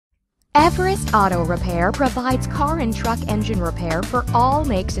Everest Auto Repair provides car and truck engine repair for all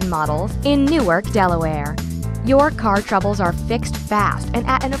makes and models in Newark, Delaware. Your car troubles are fixed fast and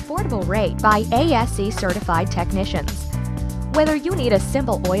at an affordable rate by ASE certified technicians. Whether you need a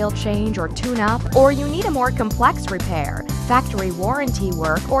simple oil change or tune-up, or you need a more complex repair, factory warranty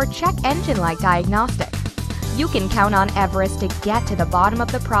work, or check engine light diagnostics, you can count on Everest to get to the bottom of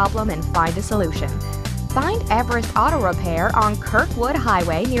the problem and find a solution. Find Everest Auto Repair on Kirkwood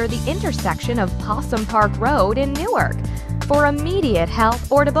Highway near the intersection of Possum Park Road in Newark. For immediate help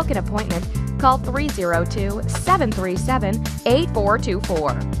or to book an appointment, call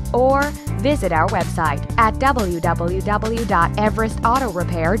 302-737-8424 or visit our website at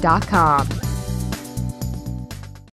www.everestautorepair.com.